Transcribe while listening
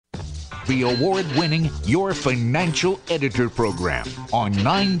the award-winning Your Financial Editor program on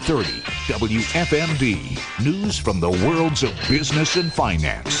 930 WFMD. News from the worlds of business and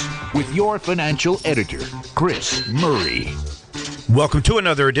finance with your financial editor, Chris Murray. Welcome to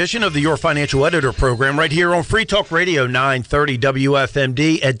another edition of the Your Financial Editor program right here on Free Talk Radio 930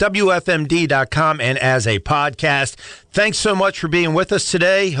 WFMD at WFMD.com and as a podcast. Thanks so much for being with us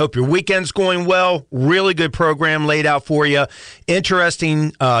today. Hope your weekend's going well. Really good program laid out for you.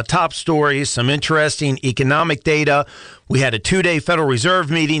 Interesting top stories, some interesting economic data. We had a 2-day Federal Reserve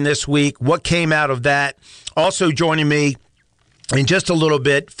meeting this week. What came out of that? Also joining me in just a little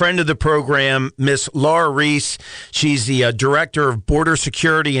bit, friend of the program, Miss Laura Reese. She's the director of Border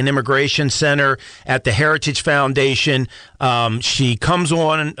Security and Immigration Center at the Heritage Foundation. She comes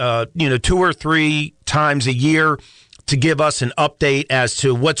on, 2 or 3 times a year to give us an update as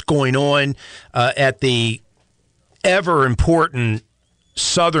to what's going on at the ever important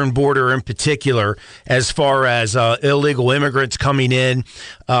southern border in particular, as far as illegal immigrants coming in.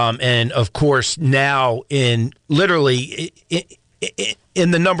 And of course, now in literally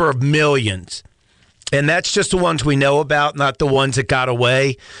in the number of millions. And that's just the ones we know about, not the ones that got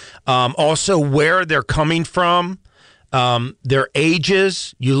away. Also, where they're coming from, their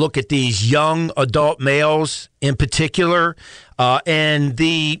ages. You look at these young adult males in particular, and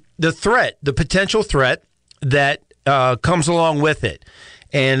the threat, the potential threat that comes along with it.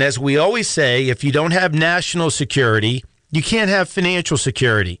 And as we always say, if you don't have national security, you can't have financial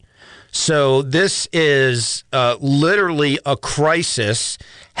security. So this is literally a crisis,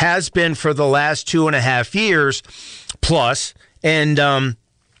 has been for the last 2.5 years plus. And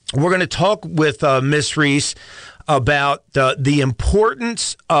we're going to talk with Ms. Reese about the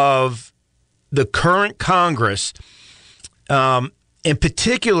importance of the current Congress, in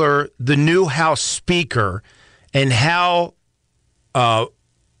particular the new House Speaker, and how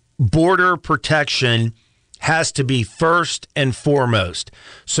border protection has to be first and foremost.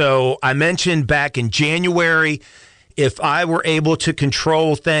 So I mentioned back in January, if I were able to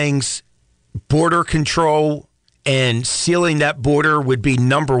control things, border control and sealing that border would be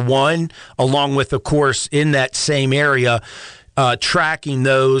number one, along with, of course, in that same area, tracking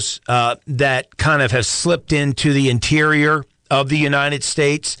those that kind of have slipped into the interior of the United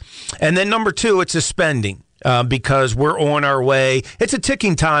States. And then number two, it's a spending. Because we're on our way. It's a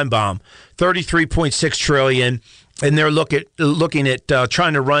ticking time bomb, $33.6 trillion, and they're looking at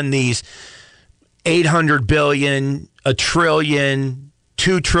trying to run these $800 billion, $1 trillion,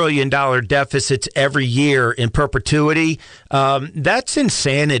 $2 trillion deficits every year in perpetuity. That's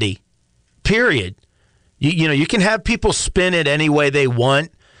insanity, period. You can have people spin it any way they want,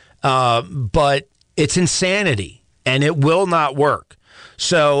 but it's insanity, and it will not work.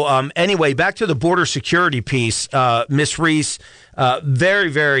 So anyway, back to the border security piece. Ms. Reese,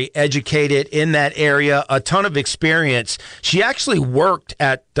 very, very educated in that area, a ton of experience. She actually worked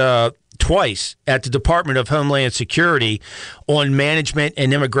at twice at the Department of Homeland Security on management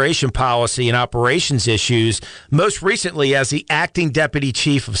and immigration policy and operations issues, most recently as the acting deputy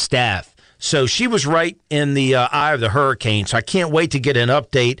chief of staff. So she was right in the eye of the hurricane. So I can't wait to get an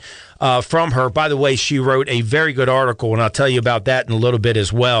update from her. By the way, she wrote a very good article, and I'll tell you about that in a little bit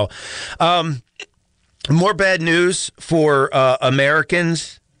as well. More bad news for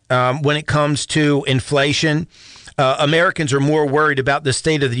Americans when it comes to inflation. Americans are more worried about the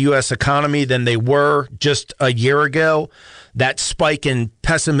state of the U.S. economy than they were just a year ago. That spike in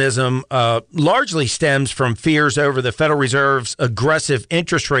pessimism largely stems from fears over the Federal Reserve's aggressive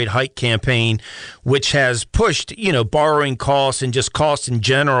interest rate hike campaign, which has pushed, borrowing costs and just costs in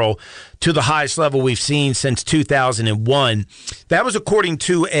general to the highest level we've seen since 2001. That was according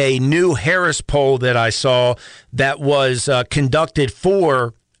to a new Harris poll that I saw that was conducted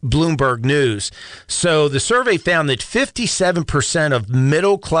for Bloomberg News. So the survey found that 57% of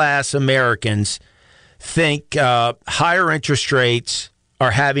middle-class Americans think higher interest rates are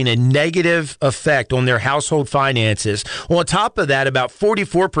having a negative effect on their household finances. On top of that, about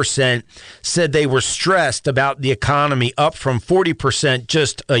 44% said they were stressed about the economy, up from 40%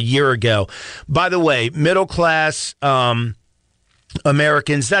 just a year ago. By the way, middle class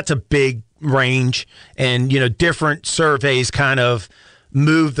Americans, that's a big range, and different surveys kind of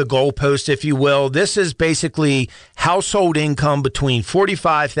move the goalpost, if you will. This is basically household income between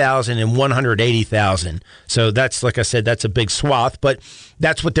 $45,000 and $180,000. So that's, like I said, that's a big swath, but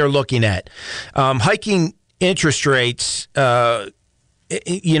that's what they're looking at. Hiking interest rates,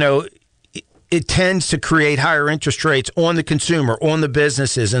 it tends to create higher interest rates on the consumer, on the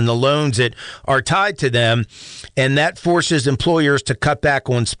businesses, and the loans that are tied to them. And that forces employers to cut back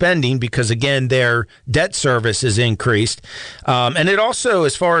on spending because, again, their debt service is increased. And it also,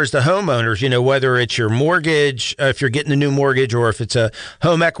 as far as the homeowners, whether it's your mortgage, if you're getting a new mortgage, or if it's a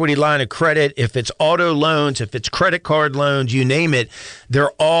home equity line of credit, if it's auto loans, if it's credit card loans, you name it,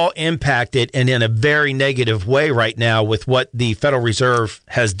 they're all impacted and in a very negative way right now with what the Federal Reserve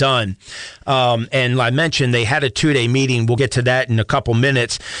has done. And I mentioned they had a 2-day meeting. We'll get to that in a couple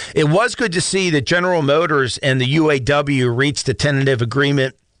minutes. It was good to see that General Motors and the UAW reached a tentative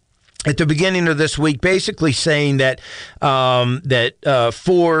agreement at the beginning of this week, basically saying that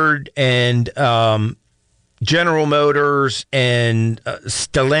Ford and General Motors and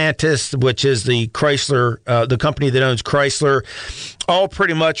Stellantis, which is the Chrysler, the company that owns Chrysler, all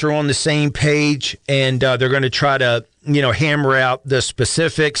pretty much are on the same page, and they're going to try to, hammer out the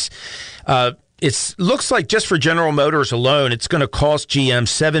specifics. It looks like just for General Motors alone, it's going to cost GM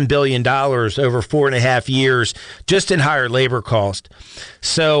 $7 billion over 4.5 years just in higher labor cost.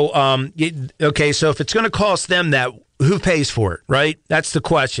 So, so if it's going to cost them that, who pays for it, right? That's the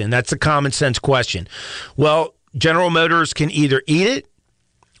question. That's the common sense question. Well, General Motors can either eat it,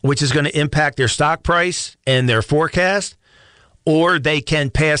 which is going to impact their stock price and their forecast, or they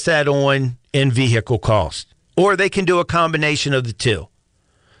can pass that on in vehicle cost, or they can do a combination of the two.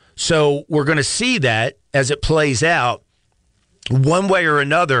 So we're going to see that as it plays out. One way or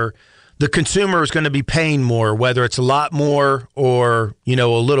another, the consumer is going to be paying more, whether it's a lot more or, a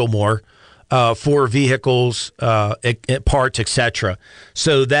little more for vehicles, parts, etc.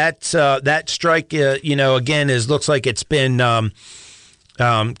 So that strike, again, looks like it's been kind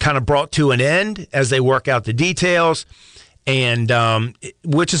of brought to an end as they work out the details. And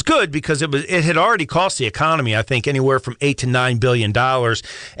which is good because it had already cost the economy, I think, anywhere from $8 to $9 billion.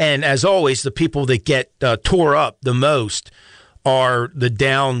 And as always, the people that get tore up the most are the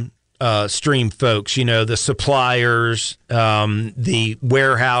downstream folks. The suppliers, the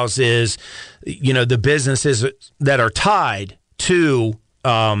warehouses, the businesses that are tied to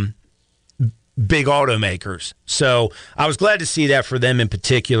big automakers. So I was glad to see that for them in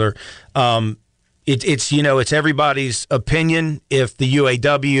particular. It's everybody's opinion if the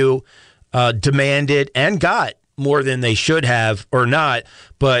UAW demanded and got more than they should have or not,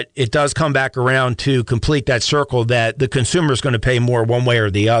 but it does come back around to complete that circle that the consumer is going to pay more one way or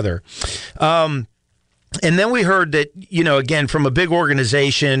the other. And then we heard that, again, from a big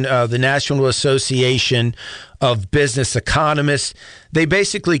organization, the National Association of Business Economists, they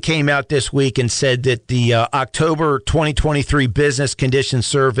basically came out this week and said that the October 2023 Business Conditions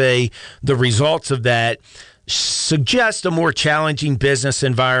Survey, the results of that suggest a more challenging business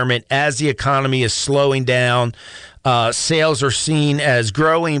environment as the economy is slowing down. Sales are seen as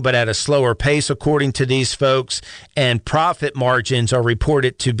growing, but at a slower pace, according to these folks, and profit margins are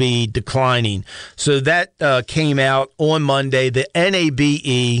reported to be declining. So that came out on Monday. The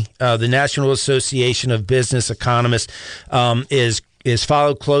NABE, the National Association of Business Economists, is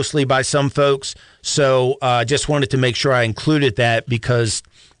followed closely by some folks. So I just wanted to make sure I included that because,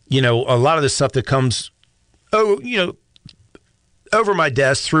 a lot of the stuff that comes, over my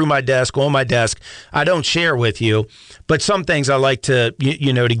desk, through my desk, on my desk, I don't share with you. But some things I like to,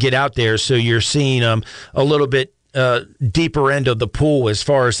 to get out there so you're seeing a little bit deeper end of the pool as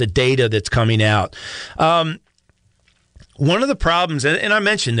far as the data that's coming out. One of the problems, and I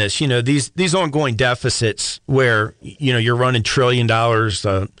mentioned this, these ongoing deficits where, you're running $1 trillion.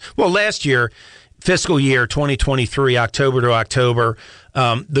 Last year, fiscal year 2023, October to October,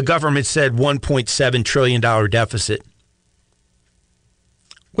 the government said $1.7 trillion deficit.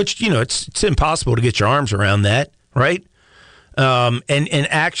 Which, it's impossible to get your arms around that, right? And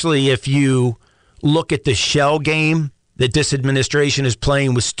actually, if you look at the shell game that this administration is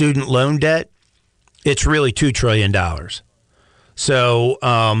playing with student loan debt, it's really $2 trillion. So,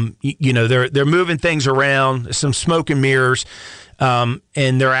 they're moving things around, some smoke and mirrors, and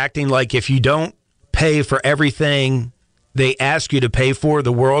they're acting like if you don't pay for everything they ask you to pay for,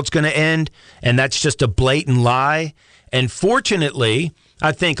 the world's going to end, and that's just a blatant lie. And fortunately,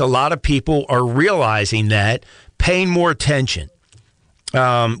 I think a lot of people are realizing that, paying more attention,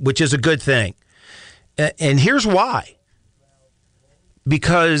 which is a good thing. And here's why.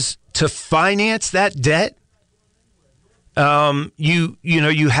 Because to finance that debt,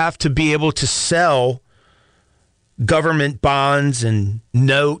 you have to be able to sell government bonds and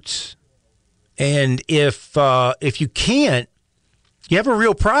notes. And if you can't, you have a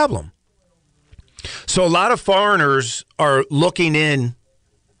real problem. So a lot of foreigners are looking in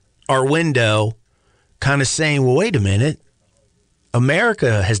our window, kind of saying, well, wait a minute.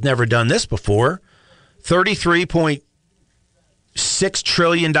 America has never done this before. $33.6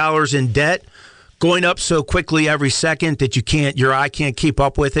 trillion in debt, going up so quickly every second that your eye can't keep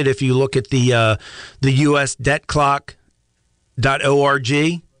up with it. If you look at the U.S.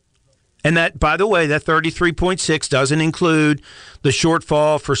 debtclock.org. And that, by the way, that 33.6 doesn't include the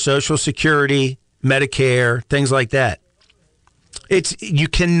shortfall for Social Security, Medicare, things like that. It's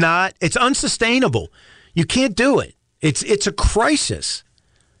unsustainable. You can't do it. It's a crisis.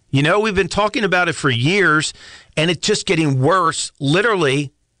 You know, we've been talking about it for years, and it's just getting worse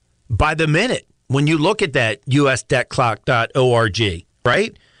literally by the minute when you look at that usdebtclock.org,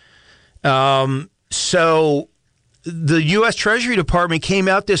 right? So the U.S. Treasury Department came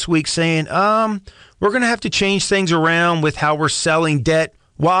out this week saying, we're going to have to change things around with how we're selling debt.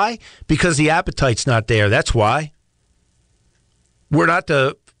 Why? Because the appetite's not there. That's why. We're not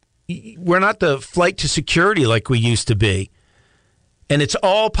the flight to security like we used to be. And it's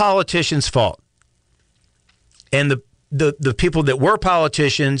all politicians' fault. And the people that were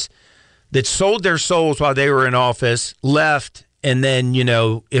politicians that sold their souls while they were in office left. And then, you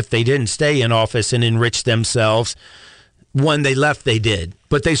know, if they didn't stay in office and enrich themselves, when they left, they did.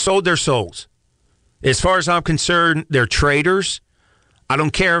 But they sold their souls. As far as I'm concerned, they're traitors. I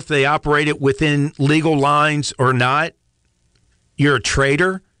don't care if they operate it within legal lines or not. You're a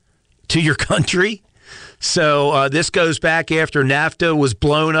traitor to your country. So this goes back after NAFTA was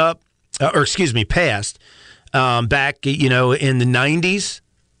blown up, passed back, you know, in the 90s.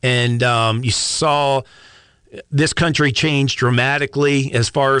 And you saw this country change dramatically as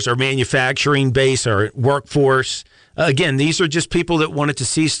far as our manufacturing base, our workforce. Again, these are just people that wanted to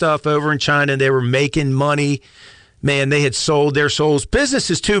see stuff over in China. They were making money. Man, they had sold their souls.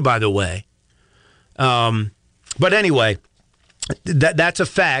 Businesses too, by the way. But anyway, that's a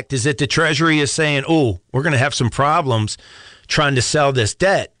fact, is that the Treasury is saying, oh, we're going to have some problems trying to sell this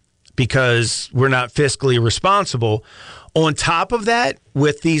debt because we're not fiscally responsible. On top of that,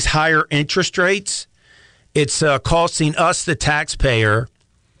 with these higher interest rates, it's costing us, the taxpayer,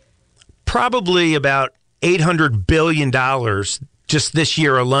 probably about $800 billion just this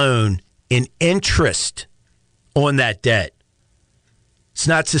year alone in interest on that debt. It's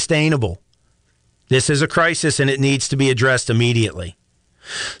not sustainable. This is a crisis, and it needs to be addressed immediately.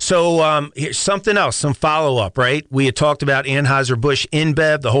 So here's something else, some follow-up, right? We had talked about Anheuser-Busch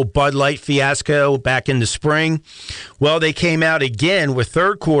InBev, the whole Bud Light fiasco back in the spring. Well, they came out again with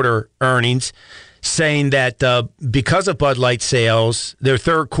third-quarter earnings saying that because of Bud Light sales, their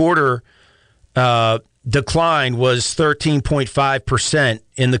third-quarter decline was 13.5%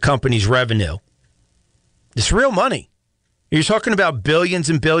 in the company's revenue. It's real money. You're talking about billions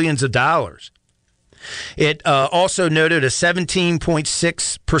and billions of dollars. It also noted a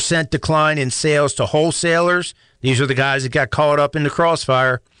 17.6% decline in sales to wholesalers. These are the guys that got caught up in the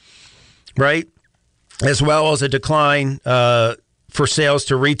crossfire, right? As well as a decline for sales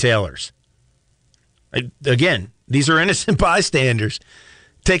to retailers. Again, these are innocent bystanders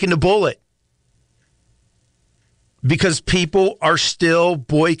taking the bullet because people are still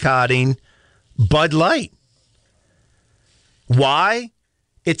boycotting Bud Light. Why?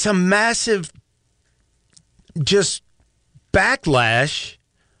 It's a massive just backlash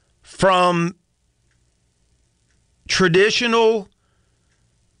from traditional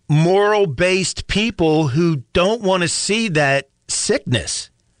moral-based people who don't want to see that sickness.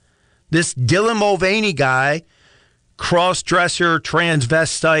 This Dylan Mulvaney guy, cross-dresser,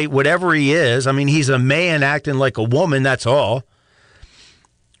 transvestite, whatever he is, I mean, he's a man acting like a woman, that's all.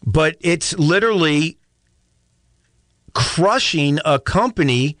 But it's literally crushing a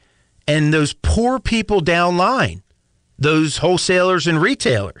company and those poor people downline, those wholesalers and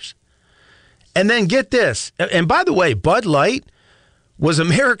retailers. And then get this, and by the way, Bud Light was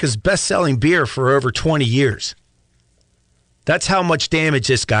America's best-selling beer for over 20 years. That's how much damage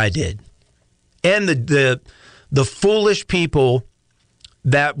this guy did. And the foolish people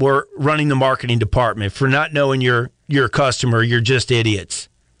that were running the marketing department for not knowing your customer, you're just idiots.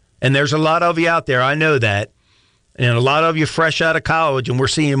 And there's a lot of you out there, I know that. And a lot of you fresh out of college, and we're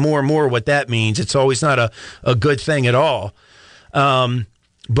seeing more and more what that means. It's always not a good thing at all.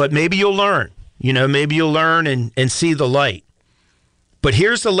 But maybe you'll learn. You know, maybe you'll learn and see the light. But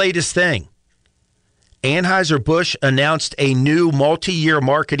here's the latest thing. Anheuser-Busch announced a new multi-year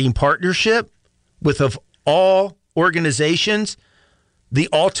marketing partnership with, of all organizations, the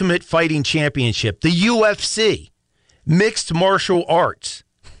Ultimate Fighting Championship, the UFC, mixed martial arts.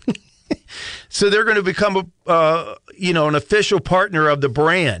 So they're going to become an official partner of the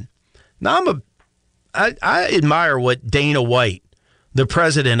brand. Now I admire what Dana White, the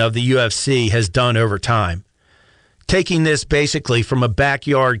president of the UFC, has done over time. taking this basically from a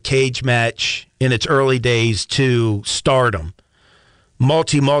backyard cage match in its early days to stardom.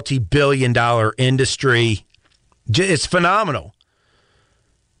 Multi-billion-dollar industry. It's phenomenal.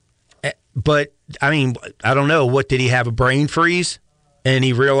 But, I mean, I don't know. What, did he have a brain freeze? And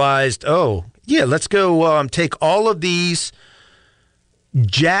he realized, oh, yeah, let's go take all of these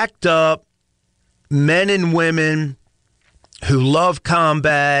jacked up men and women who love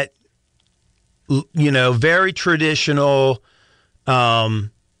combat, very traditional,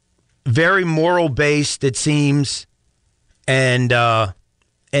 very moral based, it seems, and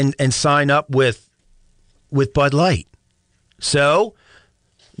sign up with Bud Light. So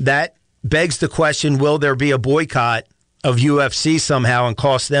that begs the question: will there be a boycott of UFC somehow and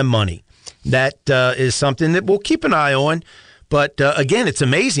cost them money? That is something that we'll keep an eye on. But again, it's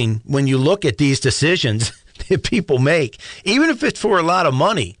amazing when you look at these decisions that people make, even if it's for a lot of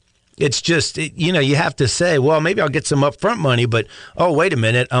money. It's just, you have to say, well, maybe I'll get some upfront money, but, oh, wait a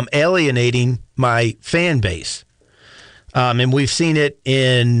minute, I'm alienating my fan base. And we've seen it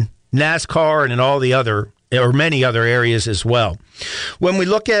in NASCAR and in all the other, or many other areas as well. When we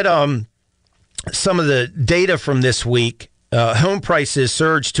look at some of the data from this week, home prices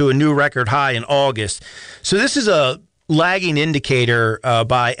surged to a new record high in August. So this is a lagging indicator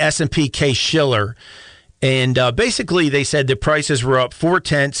by S&P Case-Shiller. And basically, they said the prices were up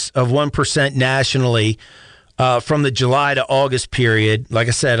 0.4% nationally from the July to August period. Like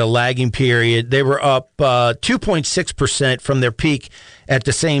I said, a lagging period. They were up 2.6% from their peak at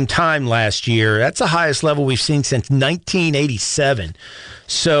the same time last year. That's the highest level we've seen since 1987.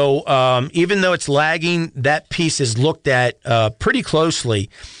 So even though it's lagging, that piece is looked at pretty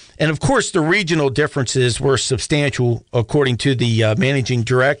closely. And, of course, the regional differences were substantial, according to the managing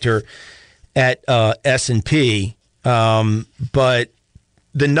director at S&P, but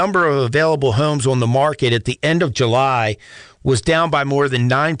the number of available homes on the market at the end of July was down by more than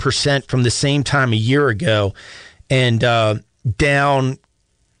 9% from the same time a year ago, and down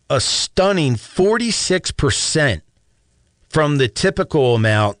a stunning 46% from the typical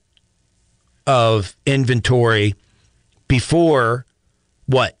amount of inventory before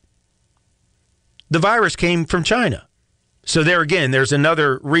what? The virus came from China. So there again, there's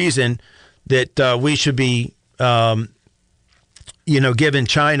another reason that we should be, giving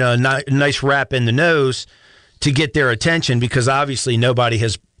China a nice rap in the nose to get their attention, because obviously nobody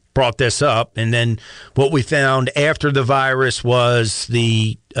has brought this up. And then what we found after the virus was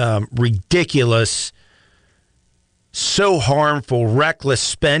the ridiculous, so harmful, reckless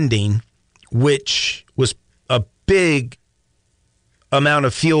spending, which was a big amount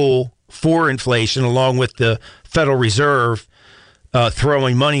of fuel for inflation, along with the Federal Reserve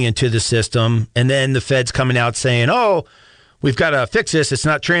throwing money into the system, and then the Fed's coming out saying, oh, we've got to fix this, it's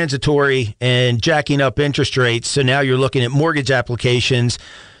not transitory, and jacking up interest rates. So now you're looking at mortgage applications,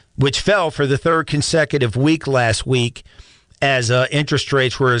 which fell for the third consecutive week last week, as interest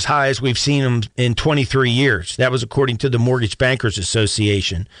rates were as high as we've seen them in 23 years. That was according to the Mortgage Bankers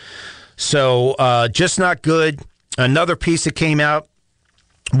Association. So just not good. Another piece that came out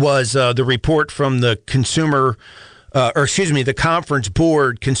was the report from the the Conference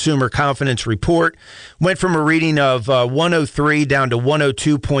Board Consumer Confidence Report. Went from a reading of 103 down to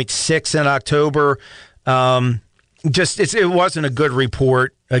 102.6 in October. It wasn't a good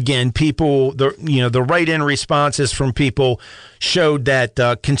report. Again, the write-in responses from people showed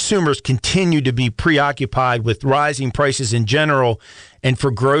that consumers continue to be preoccupied with rising prices in general, and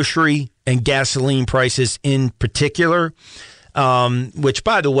for grocery and gasoline prices in particular. Which,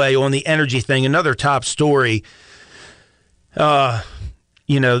 by the way, on the energy thing, another top story. The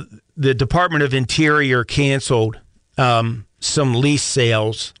Department of Interior canceled some lease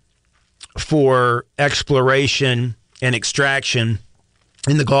sales for exploration and extraction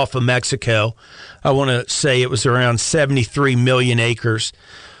in the Gulf of Mexico. I want to say it was around 73 million acres.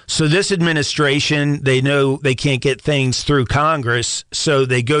 So this administration, they know they can't get things through Congress, so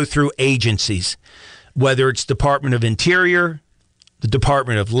they go through agencies, whether it's Department of Interior, the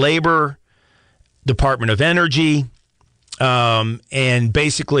Department of Labor, Department of Energy, and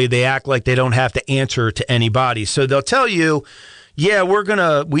basically they act like they don't have to answer to anybody. So they'll tell you, yeah,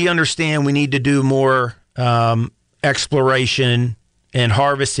 we understand we need to do more exploration and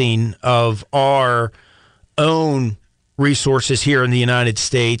harvesting of our own resources here in the United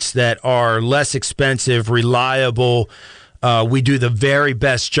States that are less expensive, reliable. We do the very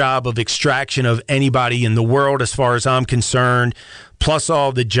best job of extraction of anybody in the world, as far as I'm concerned, plus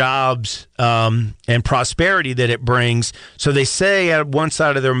all the jobs and prosperity that it brings. So they say at one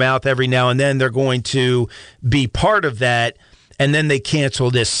side of their mouth every now and then they're going to be part of that, and then they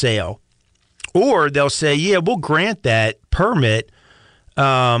cancel this sale. Or they'll say, yeah, we'll grant that permit,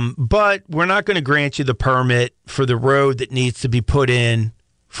 but we're not going to grant you the permit for the road that needs to be put in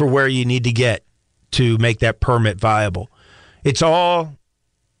for where you need to get to make that permit viable. It's all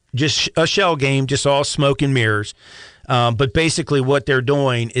just a shell game, just all smoke and mirrors. But basically what they're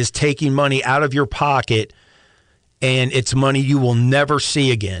doing is taking money out of your pocket, and it's money you will never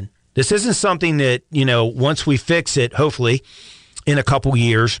see again. This isn't something that, once we fix it, hopefully in a couple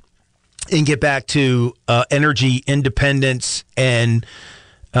years, and get back to energy independence and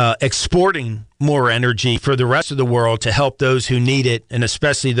exporting more energy for the rest of the world to help those who need it, and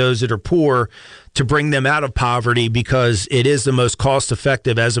especially those that are poor, to bring them out of poverty, because it is the most cost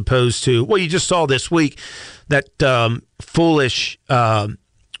effective, as opposed to, well, you just saw this week that foolish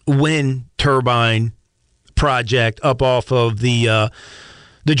wind turbine project up off of the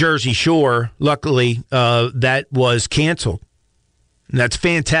Jersey Shore. Luckily, that was canceled. And that's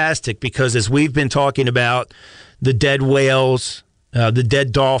fantastic, because as we've been talking about the dead whales, the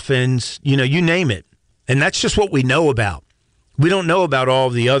dead dolphins, you name it. And that's just what we know about. We don't know about all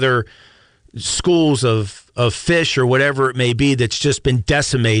the other schools of fish or whatever it may be that's just been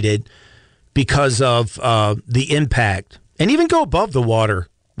decimated because of the impact. And even go above the water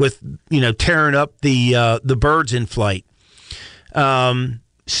with, tearing up the birds in flight.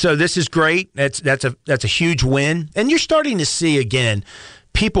 So this is great. That's a huge win. And you're starting to see, again,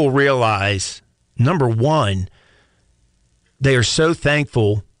 people realize, number one, they are so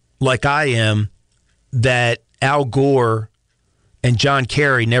thankful, like I am, that Al Gore and John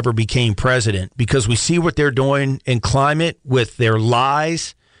Kerry never became president, because we see what they're doing in climate with their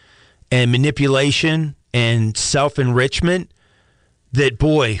lies and manipulation and self-enrichment, that,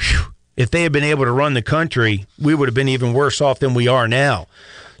 boy, if they had been able to run the country, we would have been even worse off than we are now.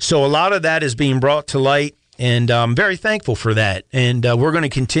 So a lot of that is being brought to light, and I'm very thankful for that. And we're going to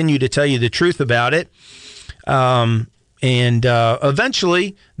continue to tell you the truth about it. And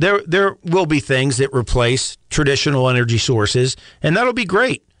eventually, there will be things that replace traditional energy sources, and that'll be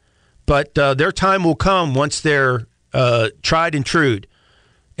great. But their time will come once they're tried and true,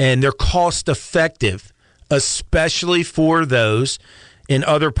 and they're cost-effective, especially for those in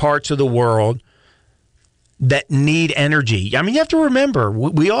other parts of the world that need energy. I mean, you have to remember,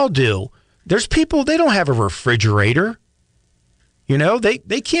 we all do. There's people, they don't have a refrigerator.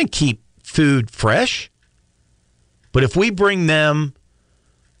 They can't keep food fresh. But if we bring them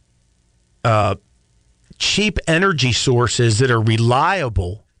cheap energy sources that are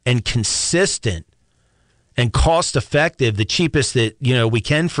reliable and consistent and cost effective, the cheapest that we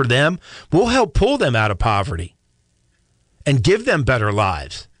can for them, we'll help pull them out of poverty and give them better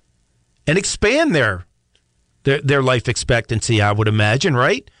lives and expand their life expectancy, I would imagine,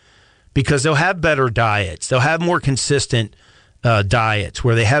 right? Because they'll have better diets. They'll have more consistent diets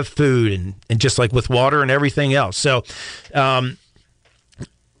where they have food and just like with water and everything else. So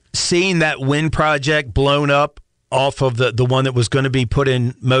seeing that wind project blown up off of the one that was going to be put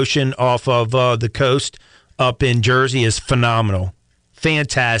in motion off of the coast up in Jersey is phenomenal.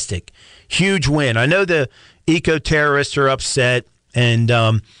 Fantastic. Huge win. I know the eco-terrorists are upset, and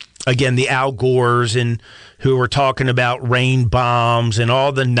again, the Al Gores and who were talking about rain bombs and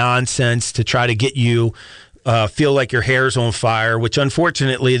all the nonsense to try to get you feel like your hair's on fire, which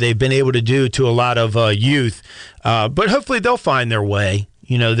unfortunately they've been able to do to a lot of youth. But hopefully they'll find their way.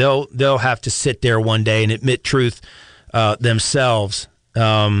 They'll have to sit there one day and admit truth themselves.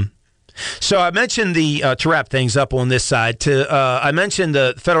 So I mentioned to wrap things up on this side, I mentioned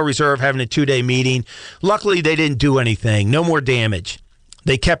the Federal Reserve having a 2-day meeting. Luckily, they didn't do anything. No more damage.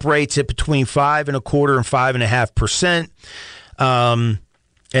 They kept rates at between 5.25% and 5.5%.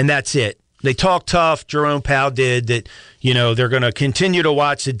 And that's it. They talked tough. Jerome Powell did that. They're going to continue to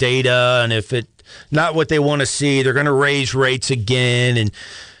watch the data, and if it's not what they want to see, they're going to raise rates again. And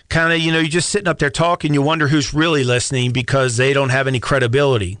kind of, you're just sitting up there talking. You wonder who's really listening, because they don't have any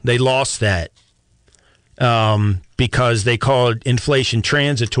credibility. They lost that because they called inflation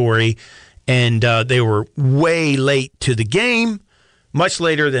transitory, and they were way late to the game, much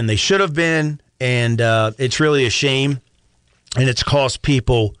later than they should have been. And it's really a shame, and it's cost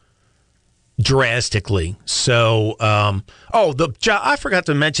people drastically. So, I forgot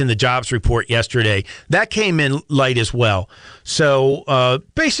to mention the jobs report yesterday. That came in light as well. So,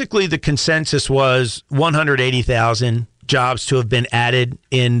 basically, the consensus was 180,000 jobs to have been added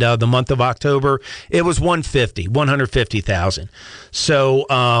in the month of October. It was 150,000. So,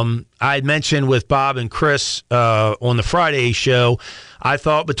 I mentioned with Bob and Chris on the Friday show, I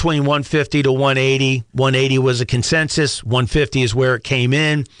thought between 150 to 180. 180 was a consensus. 150 is where it came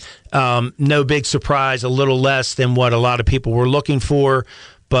in. No big surprise, a little less than what a lot of people were looking for.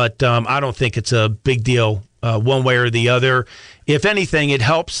 but I don't think it's a big deal one way or the other. If anything, it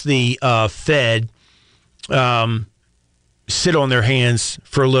helps the Fed sit on their hands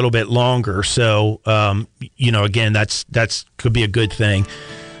for a little bit longer. So, again, that's could be a good thing.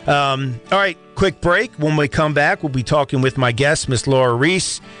 All right, quick break. When we come back, we'll be talking with my guest, Miss Laura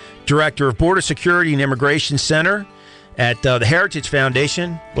Reese, Director of Border Security and Immigration Center at the Heritage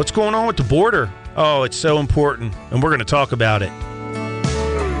Foundation. What's going on with the border? Oh, it's so important, and we're going to talk about it.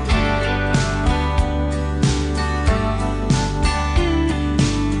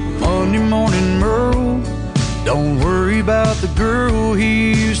 Monday morning Merle, don't worry about the girl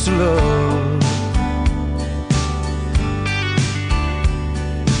he used to love.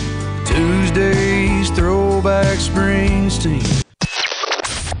 Tuesdays, throwback Springsteen.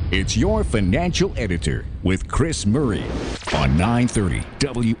 It's Your Financial Editor with Chris Murray on 930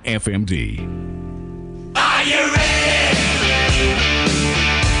 WFMD. Are you ready?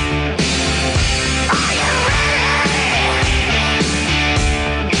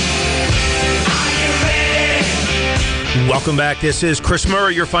 Welcome back. This is Chris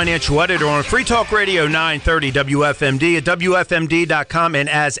Murray, your financial editor on Free Talk Radio 930 WFMD at WFMD.com and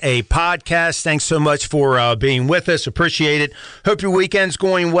as a podcast. Thanks so much for being with us. Appreciate it. Hope your weekend's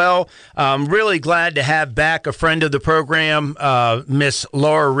going well. I'm really glad to have back a friend of the program, Miss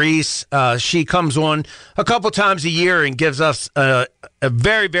Laura Reese. She comes on a couple times a year and gives us a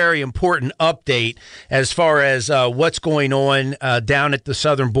very, very important update as far as what's going on down at the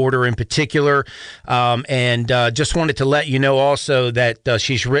southern border in particular. And just wanted to let you know also that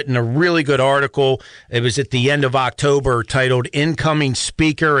she's written a really good article. It was at the end of October titled Incoming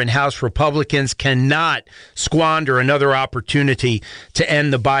Speaker and House Republicans Cannot Squander Another Opportunity to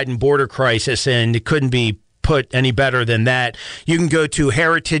End the Biden Border Crisis. And it couldn't be put any better than that. You can go to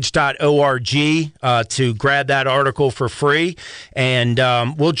heritage.org to grab that article for free, and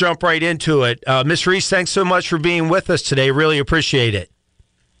we'll jump right into it. Ms. Reese, thanks so much for being with us today. Really appreciate it.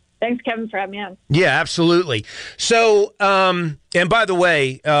 Thanks, Kevin, for having me on. Yeah, absolutely. So, and by the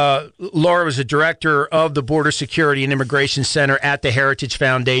way, Laura was a director of the Border Security and Immigration Center at the Heritage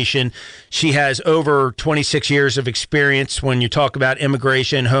Foundation. She has over 26 years of experience when you talk about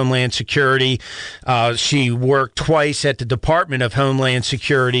immigration, homeland security. She worked twice at the Department of Homeland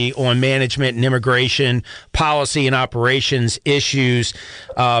Security on management and immigration policy and operations issues,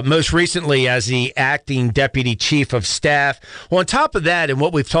 most recently as the acting deputy chief of staff. Well, on top of that, and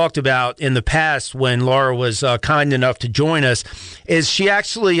what we've talked about in the past when Laura was kind enough to join us, is she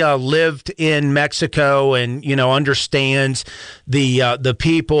actually lived in Mexico and, understands the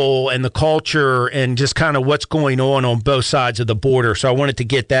people and the culture and just kind of what's going on both sides of the border. So I wanted to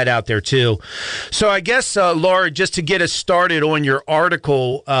get that out there too. So I guess, Laura, just to get us started on your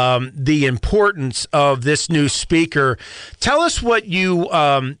article, the importance of this new speaker, tell us what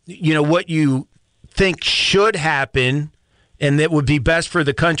what you think should happen and that would be best for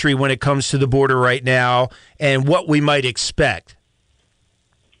the country when it comes to the border right now, and what we might expect.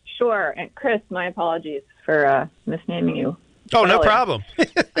 Sure. And Chris, my apologies for misnaming you. Oh, no problem.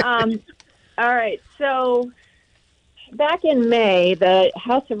 All right. So back in May, the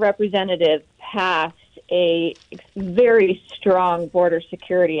House of Representatives passed a very strong border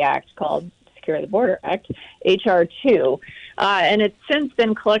security act called Secure the Border Act, H.R. 2. And it's since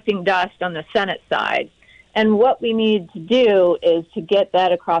been collecting dust on the Senate side. And what we need to do is to get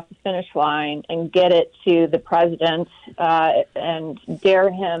that across the finish line and get it to the president and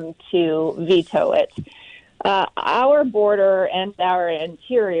dare him to veto it. Our border and our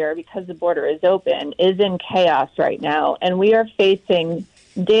interior, because the border is open, is in chaos right now. And we are facing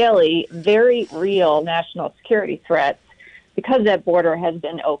daily very real national security threats because that border has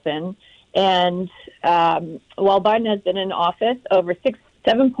been open. And while Biden has been in office, over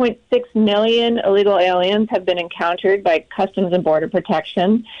 7.6 million illegal aliens have been encountered by Customs and Border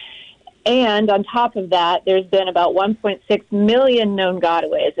Protection. And on top of that, there's been about 1.6 million known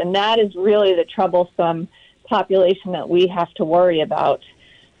gotaways. And that is really the troublesome population that we have to worry about.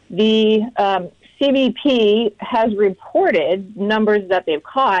 The CBP has reported numbers that they've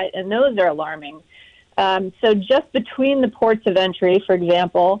caught, and those are alarming. So just between the ports of entry, for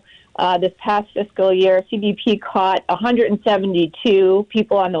example, this past fiscal year, CBP caught 172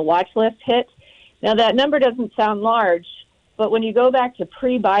 people on the watch list hit. Now, that number doesn't sound large, but when you go back to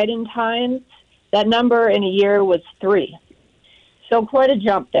pre-Biden times, that number in a year was 3. So quite a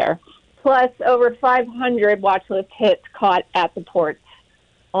jump there. Plus, over 500 watch list hits caught at the ports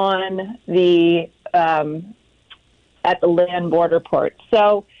on the at the land border ports.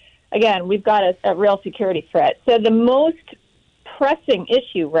 So, again, we've got a real security threat. So the most pressing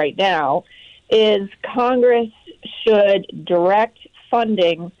issue right now is Congress should direct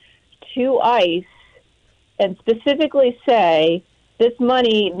funding to ICE and specifically say this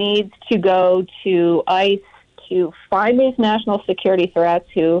money needs to go to ICE to find these national security threats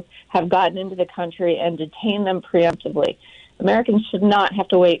who have gotten into the country and detain them preemptively. Americans should not have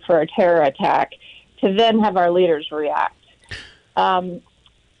to wait for a terror attack to then have our leaders react.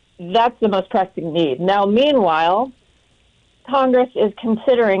 That's the most pressing need. Now, meanwhile, Congress is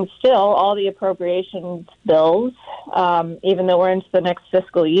considering still all the appropriations bills, even though we're into the next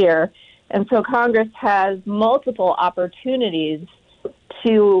fiscal year. And so Congress has multiple opportunities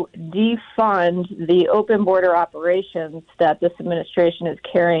to defund the open border operations that this administration is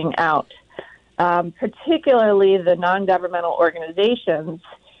carrying out, particularly the non-governmental organizations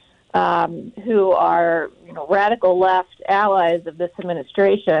who are radical left allies of this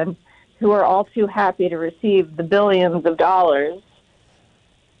administration, who are all too happy to receive the billions of dollars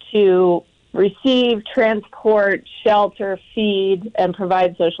to receive, transport, shelter, feed, and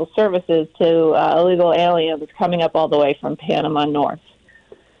provide social services to illegal aliens coming up all the way from Panama North.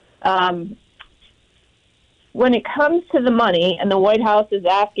 When it comes to the money, and the White House is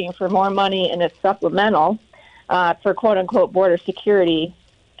asking for more money in its supplemental for quote-unquote border security,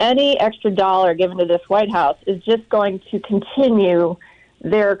 any extra dollar given to this White House is just going to continue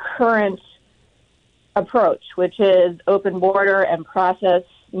their current approach, which is open border and process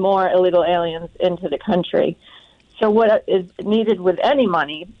more illegal aliens into the country. So what is needed with any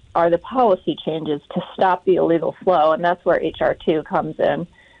money are the policy changes to stop the illegal flow, and that's where H.R. 2 comes in.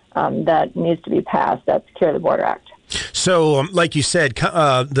 That needs to be passed. That Secure the Border Act. So, like you said,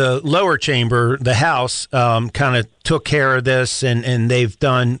 the lower chamber, the House, kind of took care of this, and they've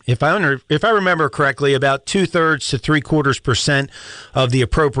done, if I remember correctly, about 2/3 to 3/4% of the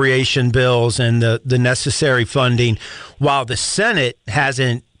appropriation bills and the necessary funding, while the Senate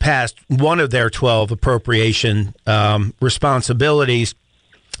hasn't passed one of their 12 appropriation responsibilities.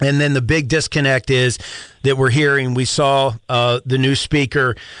 And then the big disconnect is that we're hearing, we saw the new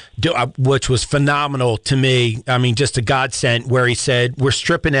speaker, which was phenomenal to me. I mean, just a godsend, where he said, we're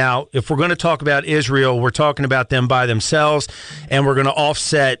stripping out, if we're going to talk about Israel, we're talking about them by themselves, and we're going to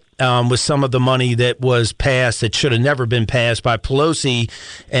offset with some of the money that was passed that should have never been passed by Pelosi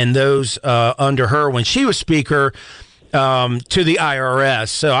and those under her when she was speaker, to the IRS.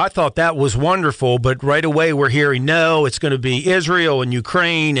 So I thought that was wonderful, but right away we're hearing, no, it's going to be Israel and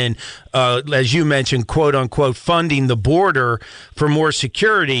Ukraine and, as you mentioned, quote unquote, funding the border for more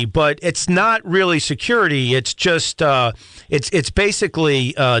security. But it's not really security. It's just, it's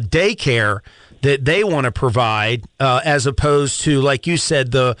basically daycare that they want to provide, as opposed to, like you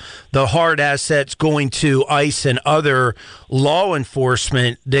said, the hard assets going to ICE and other law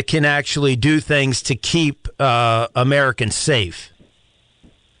enforcement that can actually do things to keep Americans safe.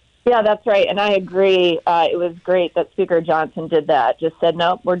 Yeah, that's right, and I agree. It was great that Speaker Johnson did that. Just said,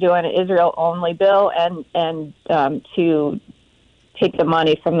 nope, we're doing an Israel-only bill, and to take the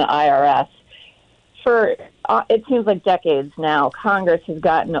money from the IRS. For it seems like decades now, Congress has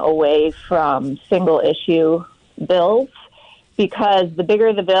gotten away from single-issue bills because the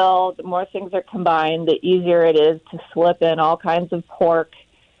bigger the bill, the more things are combined, the easier it is to slip in all kinds of pork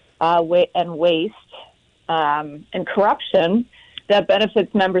and waste and corruption that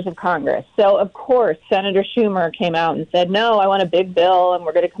benefits members of Congress. So, of course, Senator Schumer came out and said, no, I want a big bill, and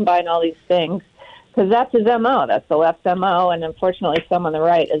we're going to combine all these things, because that's his MO. That's the left's MO, and unfortunately some on the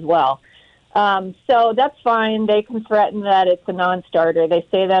right as well. So that's fine. They can threaten that it's a non-starter. They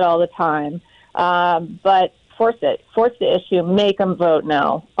say that all the time. But force the issue, make them vote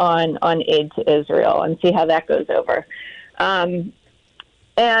no on aid to Israel and see how that goes over.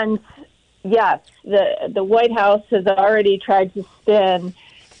 And yes, the White House has already tried to spin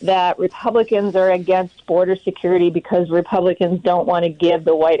that Republicans are against border security because Republicans don't want to give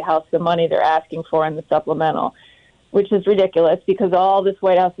the White House the money they're asking for in the supplemental, which is ridiculous because all this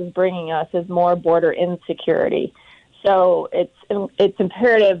White House is bringing us is more border insecurity. So it's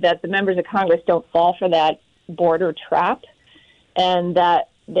imperative that the members of Congress don't fall for that border trap, and that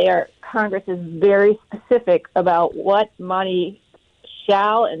Congress is very specific about what money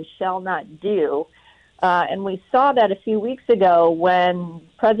shall and shall not do. And we saw that a few weeks ago when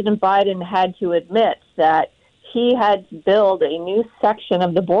President Biden had to admit that he had to build a new section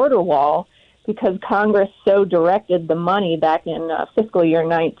of the border wall because Congress so directed the money back in fiscal year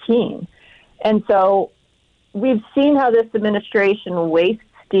 19. And so we've seen how this administration wastes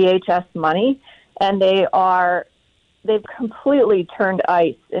DHS money, and they've completely turned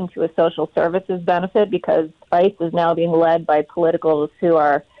ICE into a social services benefit because ICE is now being led by politicals who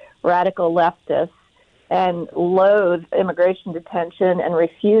are radical leftists and loathe immigration detention and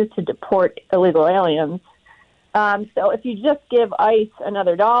refuse to deport illegal aliens. So if you just give ICE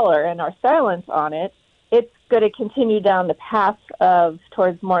another dollar and our silence on it, it's going to continue down the path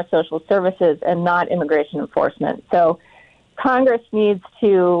towards more social services and not immigration enforcement. So Congress needs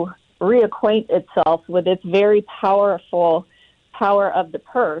to reacquaint itself with its very powerful power of the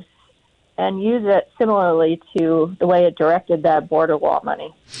purse and use it similarly to the way it directed that border wall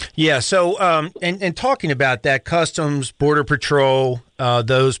money. Yeah, so and talking about that, Customs, Border Patrol,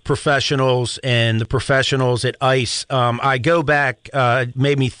 those professionals and the professionals at ICE, I go back,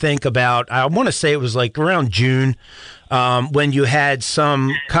 made me think about, I want to say it was like around June, when you had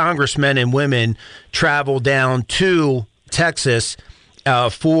some congressmen and women travel down to Texas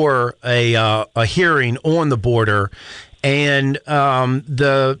for a hearing on the border. And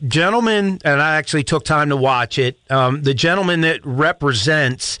the gentleman, and I actually took time to watch it, the gentleman that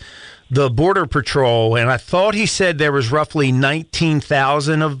represents the Border Patrol, and I thought he said there was roughly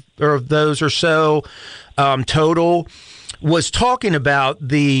 19,000 of those or so total, was talking about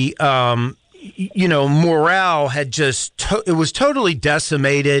the, morale had just, it was totally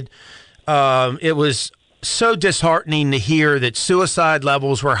decimated. It was so disheartening to hear that suicide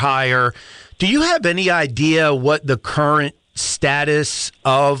levels were higher. Do you have any idea what the current status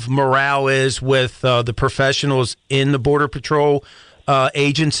of morale is with the professionals in the Border Patrol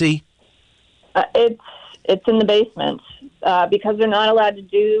agency? It's in the basement because they're not allowed to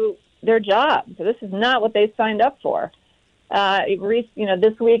do their job. So this is not what they signed up for.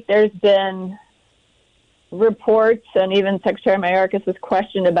 This week there's been reports, and even Secretary Mayorkas was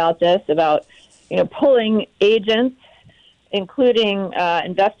questioned about this, about pulling agents, including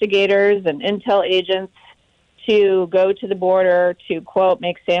investigators and intel agents, to go to the border to, quote,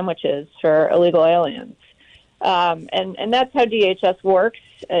 make sandwiches for illegal aliens. And that's how DHS works.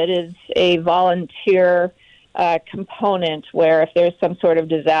 It is a volunteer component where if there's some sort of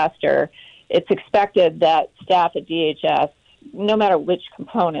disaster, it's expected that staff at DHS, no matter which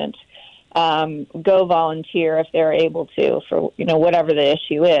component, go volunteer if they're able to for, whatever the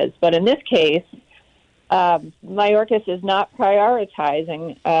issue is. But in this case, Mayorkas is not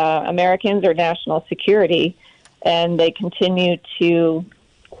prioritizing Americans or national security, and they continue to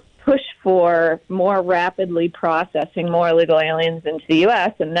push for more rapidly processing more illegal aliens into the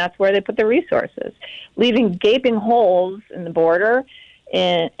U.S., and that's where they put their resources, leaving gaping holes in the border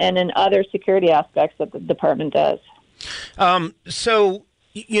and in other security aspects that the department does. So,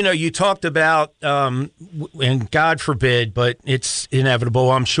 you talked about, and God forbid, but it's inevitable,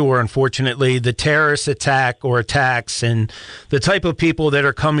 I'm sure, unfortunately, the terrorist attack or attacks and the type of people that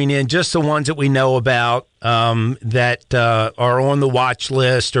are coming in, just the ones that we know about that are on the watch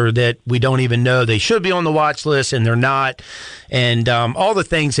list or that we don't even know they should be on the watch list and they're not. And all the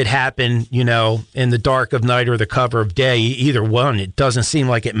things that happen, in the dark of night or the cover of day, either one, it doesn't seem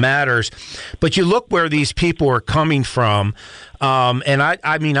like it matters. But you look where these people are coming from. And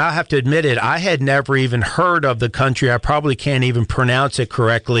I mean, I have to admit it, I had never even heard of the country. I probably can't even pronounce it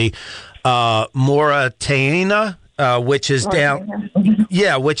correctly. Mauritania, which is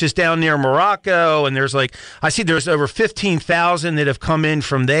which is down near Morocco. And there's there's over 15,000 that have come in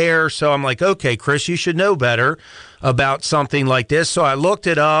from there. So I'm like, okay, Chris, you should know better about something like this. So I looked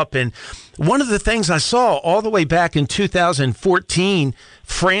it up, and one of the things I saw all the way back in 2014,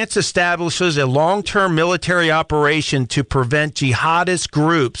 France establishes a long-term military operation to prevent jihadist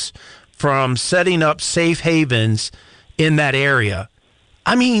groups from setting up safe havens in that area.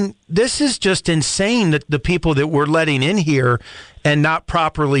 I mean, this is just insane that the people that we're letting in here and not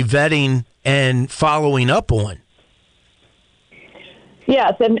properly vetting and following up on.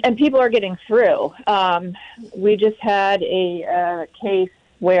 Yes, and people are getting through. We just had a case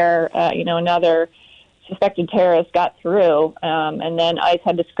where, another suspected terrorist got through, and then ICE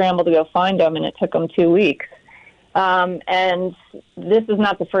had to scramble to go find him, and it took them 2 weeks. And this is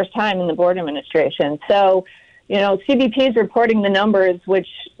not the first time in the Border Administration. So, CBP is reporting the numbers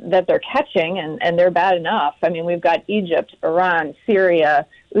that they're catching, and they're bad enough. I mean, we've got Egypt, Iran, Syria,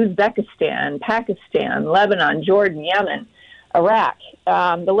 Uzbekistan, Pakistan, Lebanon, Jordan, Yemen, Iraq.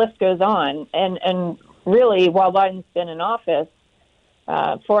 The list goes on. And really, while Biden's been in office,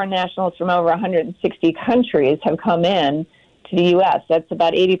 foreign nationals from over 160 countries have come in to the U.S. That's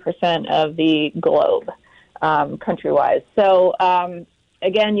about 80% of the globe, country-wise. So,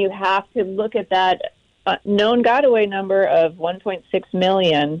 again, you have to look at that known got-away number of 1.6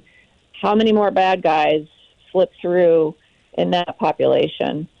 million. How many more bad guys slip through in that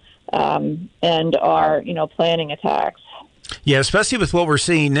population and are, planning attacks? Yeah, especially with what we're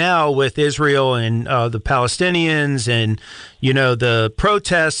seeing now with Israel and the Palestinians and, the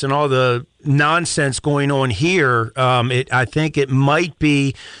protests and all the nonsense going on here, I think it might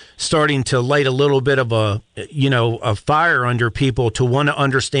be starting to light a little bit of a fire under people to want to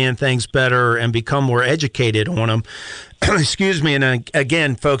understand things better and become more educated on them. Excuse me. And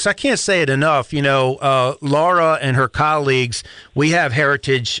again, folks, I can't say it enough. Laura and her colleagues, we have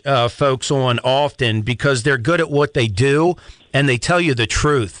Heritage folks on often because they're good at what they do and they tell you the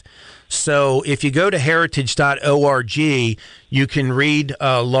truth. So if you go to heritage.org, you can read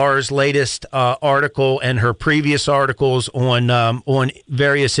Laura's latest article and her previous articles on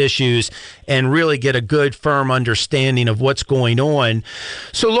various issues and really get a good, firm understanding of what's going on.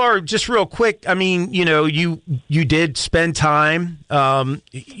 So, Laura, just real quick, I mean, you did spend time, down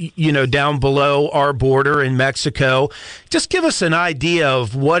below our border in Mexico. Just give us an idea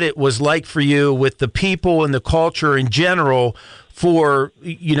of what it was like for you with the people and the culture in general for,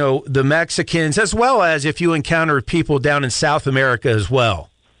 the Mexicans, as well as if you encountered people down in South America as well.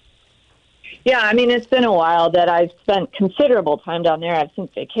 Yeah, I mean, it's been a while that I've spent considerable time down there. I've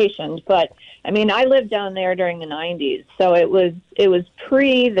since vacationed, but I mean, I lived down there during the 90s, so it was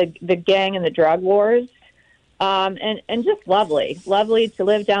pre the gang and the drug wars, and just lovely to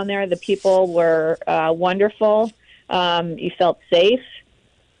live down there. The people were wonderful. You felt safe.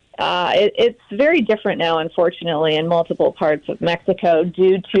 It's very different now, unfortunately, in multiple parts of Mexico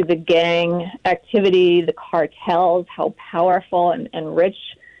due to the gang activity, the cartels, how powerful and rich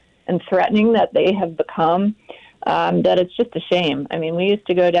and threatening that they have become, that it's just a shame. I mean, we used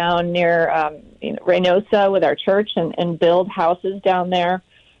to go down near Reynosa with our church and build houses down there.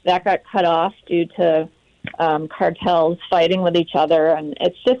 That got cut off due to cartels fighting with each other, and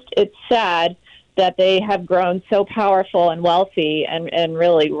it's sad that they have grown so powerful and wealthy and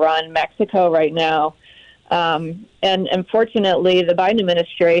really run Mexico right now. And unfortunately, the Biden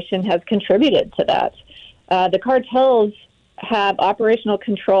administration has contributed to that. The cartels have operational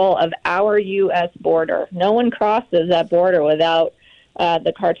control of our U.S. border. No one crosses that border without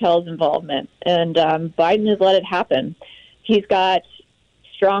the cartel's involvement. And Biden has let it happen. He's got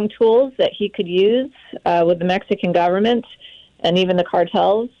strong tools that he could use with the Mexican government and even the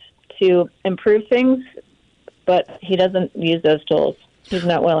cartels to improve things, but he doesn't use those tools. He's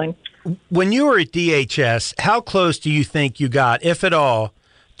not willing. When you were at DHS, how close do you think you got, if at all,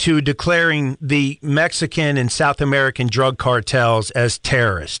 to declaring the Mexican and South American drug cartels as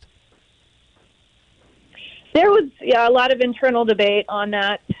terrorists? There was a lot of internal debate on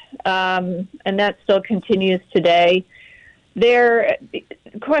that, and that still continues today. The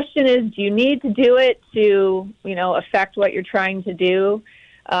question is, do you need to do it to, affect what you're trying to do?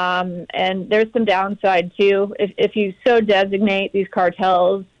 And there's some downside, too. If you so designate these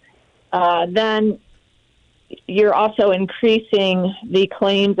cartels, then you're also increasing the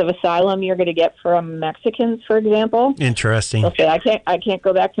claims of asylum you're going to get from Mexicans, for example. Interesting. They'll say, I can't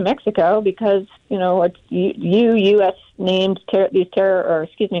go back to Mexico because, it's U.S. named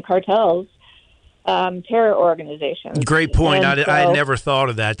cartels, terror organizations. Great point. I had never thought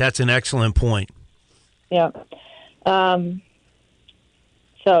of that. That's an excellent point. Yeah.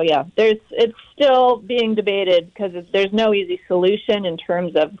 So, yeah, it's still being debated because there's no easy solution in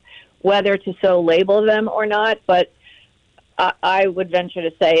terms of whether to so label them or not. But I would venture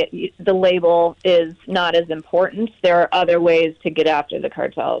to say the label is not as important. There are other ways to get after the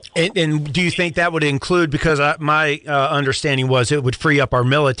cartels. And do you think that would include, because my understanding was it would free up our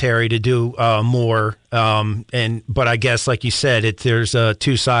military to do more. But I guess, like you said, there's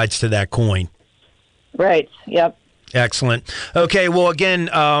two sides to that coin. Right. Yep. Excellent. Okay, well, again,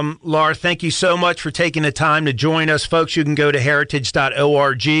 Laura, thank you so much for taking the time to join us. Folks, you can go to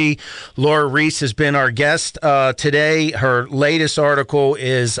heritage.org. Laura Reese has been our guest today. Her latest article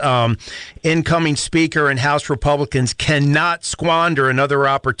is Incoming Speaker and House Republicans Cannot Squander Another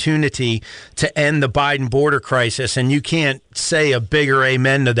Opportunity to End the Biden Border Crisis. And you can't say a bigger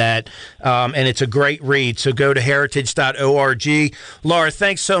amen to that. And it's a great read. So go to heritage.org. Laura,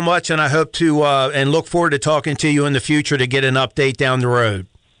 thanks so much, and I hope to and look forward to talking to you in the future to get an update down the road.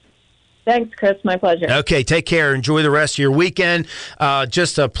 Thanks, Chris. My pleasure. Okay, take care. Enjoy the rest of your weekend.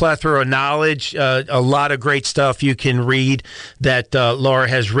 Just a plethora of knowledge, a lot of great stuff you can read that Laura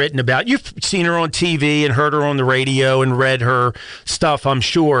has written about. You've seen her on TV and heard her on the radio and read her stuff, I'm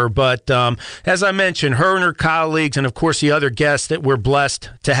sure. But as I mentioned, her and her colleagues and, of course, the other guests that we're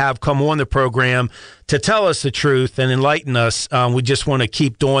blessed to have come on the program to tell us the truth and enlighten us. We just want to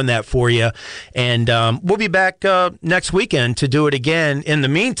keep doing that for you. And we'll be back next weekend to do it again. In the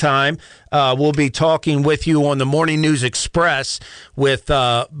meantime, we'll be talking with you on the Morning News Express with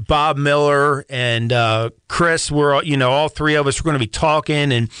Bob Miller and Chris. We're, all three of us are going to be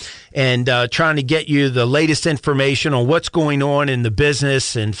talking and trying to get you the latest information on what's going on in the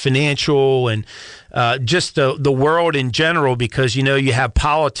business and financial and just the world in general, because you have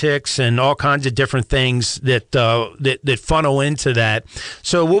politics and all kinds of different things that funnel into that.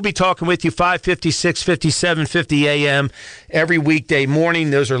 So we'll be talking with you 5:50, 6:50, 7:50 a.m. every weekday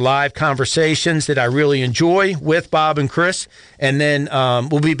morning. Those are live conversations that I really enjoy with Bob and Chris, and then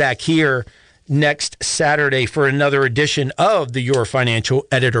we'll be back here next Saturday for another edition of the Your Financial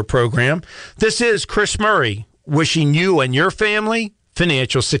Editor program. This is Chris Murray wishing you and your family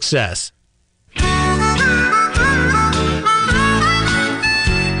financial success. Your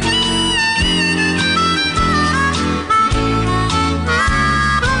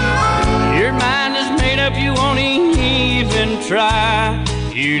mind is made up, you won't even try.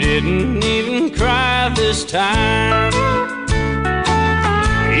 You didn't even cry this time.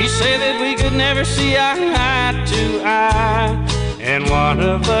 You say that we could never see eye to eye, and one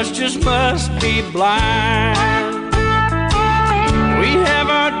of us just must be blind. We have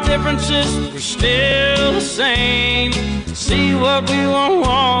our differences, we're still the same. See what we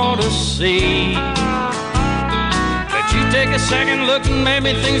want to see. But you take a second look and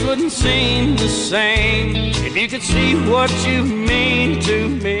maybe things wouldn't seem the same if you could see what you mean to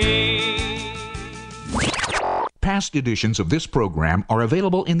me. Past editions of this program are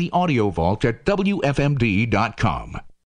available in the audio vault at WFMD.com.